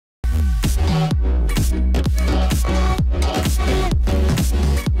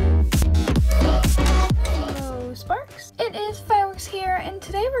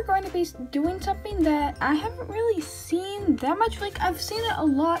we're going to be doing something that I haven't really seen that much. Like, I've seen it a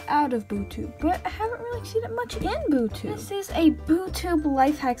lot out of Bootube, but I haven't really seen it much in Bootube. This is a Bootube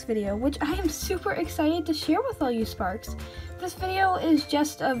life hacks video, which I am super excited to share with all you Sparks. This video is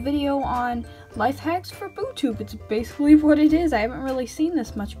just a video on life hacks for Bootube. It's basically what it is. I haven't really seen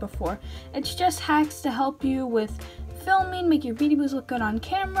this much before. It's just hacks to help you with filming, make your Beanie Boos look good on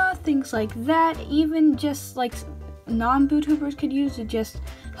camera, things like that. Even just like non-Bootubers could use to just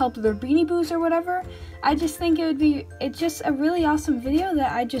help their Beanie Boos or whatever. I just think it's just a really awesome video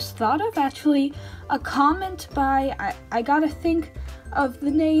that I just thought of. Actually, a comment by, I gotta think of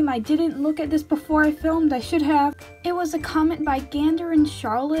the name. I didn't look at this before I filmed. I should have. It was a comment by Gander and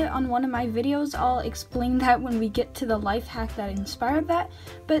Charlotte on one of my videos. I'll explain that when we get to the life hack that inspired that.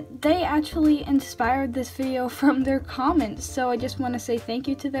 But they actually inspired this video from their comments. So I just want to say thank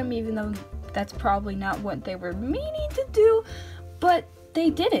you to them, even though that's probably not what they were meaning to do. But they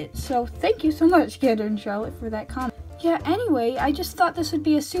did it. So thank you so much, Gander and Charlotte, for that comment. Yeah, anyway, I just thought this would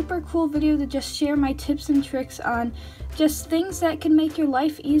be a super cool video to just share my tips and tricks on just things that can make your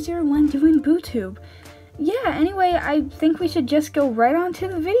life easier when doing Bootube. Yeah, anyway, I think we should just go right on to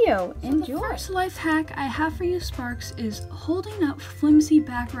the video. Enjoy. The first life hack I have for you Sparks is holding up flimsy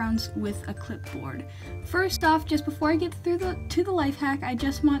backgrounds with a clipboard. First off, just before I get to the life hack, I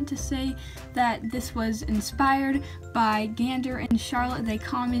just want to say that this was inspired by Gander and Charlotte. They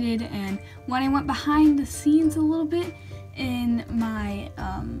commented, and when I went behind the scenes a little bit in my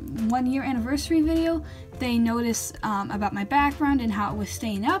 1 year anniversary video, they noticed about my background and how it was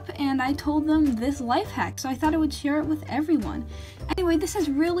staying up, and I told them this life hack, so I thought I would share it with everyone. Anyway, this has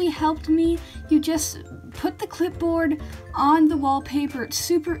really helped me. You just put the clipboard on the wallpaper. It's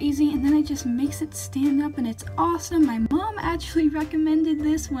super easy, and then it just makes it stand up, and it's awesome. My mom actually recommended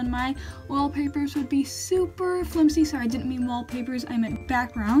this when my wallpapers would be super flimsy. Sorry, I didn't mean wallpapers, I meant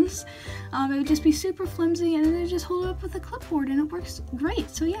backgrounds. It would just be super flimsy, and then I just hold it up with a clipboard, and it works great.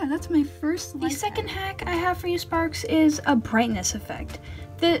 So yeah, that's my first life hack. The second hack I have for you Sparks is a brightness effect.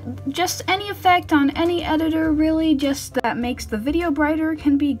 Just any effect on any editor, really, just that makes the video brighter,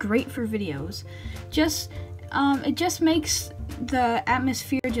 can be great for videos. It just makes the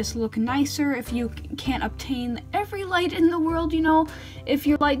atmosphere just look nicer. If you can't obtain every light in the world, you know, if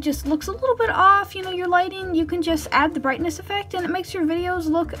your light just looks a little bit off, you know, your lighting, you can just add the brightness effect and it makes your videos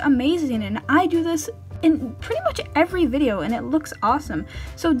look amazing. And I do this in pretty much every video and it looks awesome.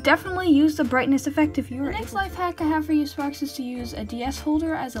 So definitely use the brightness effect if you're. The next life hack I have for you Sparks is to use a DS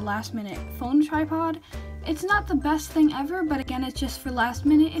holder as a last minute phone tripod. It's not the best thing ever, but again, it's just for last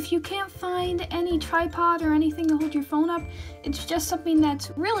minute. If you can't find any tripod or anything to hold your phone up, it's just something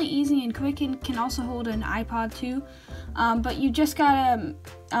that's really easy and quick and can also hold an iPod too. But you just gotta,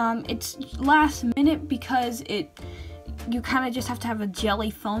 it's last minute because you kind of just have to have a jelly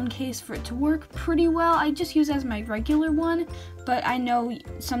phone case for it to work pretty well. I just use it as my regular one, but I know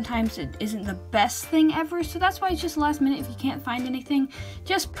sometimes it isn't the best thing ever, so that's why it's just last minute. If you can't find anything,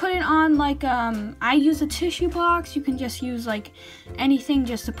 just put it on like, I use a tissue box. You can just use like anything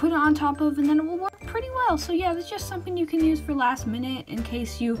just to put it on top of, and then it will work pretty well. So yeah, that's just something you can use for last minute in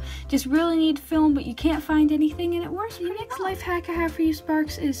case you just really need film but you can't find anything, and it works pretty well. The next life hack I have for you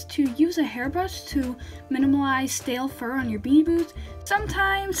Sparks is to use a hairbrush to minimize stale fur on your Beanie Boos.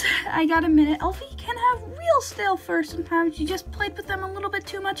 Sometimes, I gotta admit, Elfie can have real stale fur. Sometimes you just played with them a little bit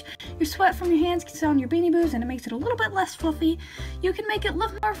too much. Your sweat from your hands gets on your Beanie Boos and it makes it a little bit less fluffy. You can make it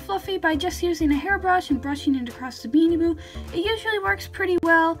look more fluffy by just using a hairbrush and brushing it across the Beanie Boo. It usually works pretty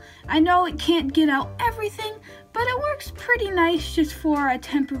well. I know it can't get out everything, but it works pretty nice just for a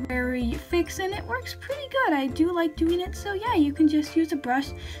temporary fix, and it works pretty good. I do like doing it, so yeah, you can just use a brush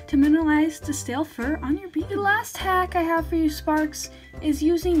to minimize the stale fur on your Beanie. The last hack I have for you Sparks is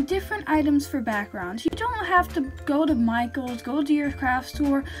using different items for backgrounds. You don't have to go to Michael's, go to your craft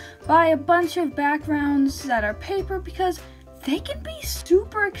store, buy a bunch of backgrounds that are paper, because they can be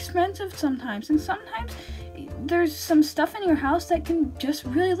super expensive sometimes, and sometimes there's some stuff in your house that can just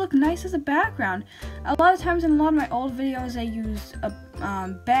really look nice as a background. A lot of times in a lot of my old videos I used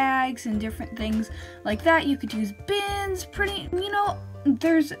bags and different things like that. You could use bins,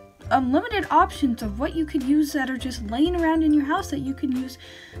 there's unlimited options of what you could use that are just laying around in your house that you can use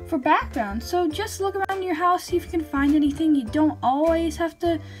for background. So just look around your house, see if you can find anything. You don't always have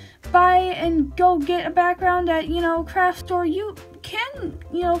to buy and go get a background at, craft store. You can,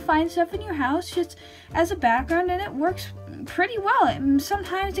 find stuff in your house just as a background, and it works pretty well.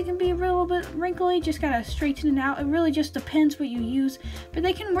 Sometimes it can be a little bit wrinkly, just gotta straighten it out. It really just depends what you use, but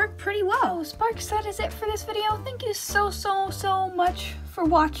they can work pretty well. So Sparks, that is it for this video. Thank you so much for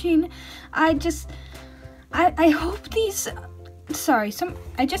watching. I hope these sorry,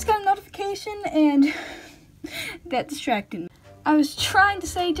 I just got a notification and that distracted me. I was trying to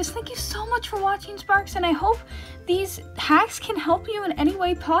say just thank you so much for watching, Sparks, and I hope these hacks can help you in any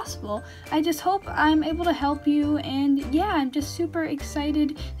way possible. I just hope I'm able to help you, and yeah, I'm just super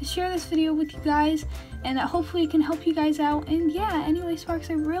excited to share this video with you guys, and hopefully it can help you guys out. And yeah, anyway,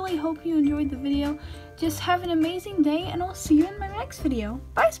 Sparks, I really hope you enjoyed the video. Just have an amazing day, and I'll see you in my next video.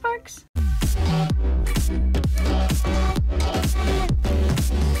 Bye, Sparks!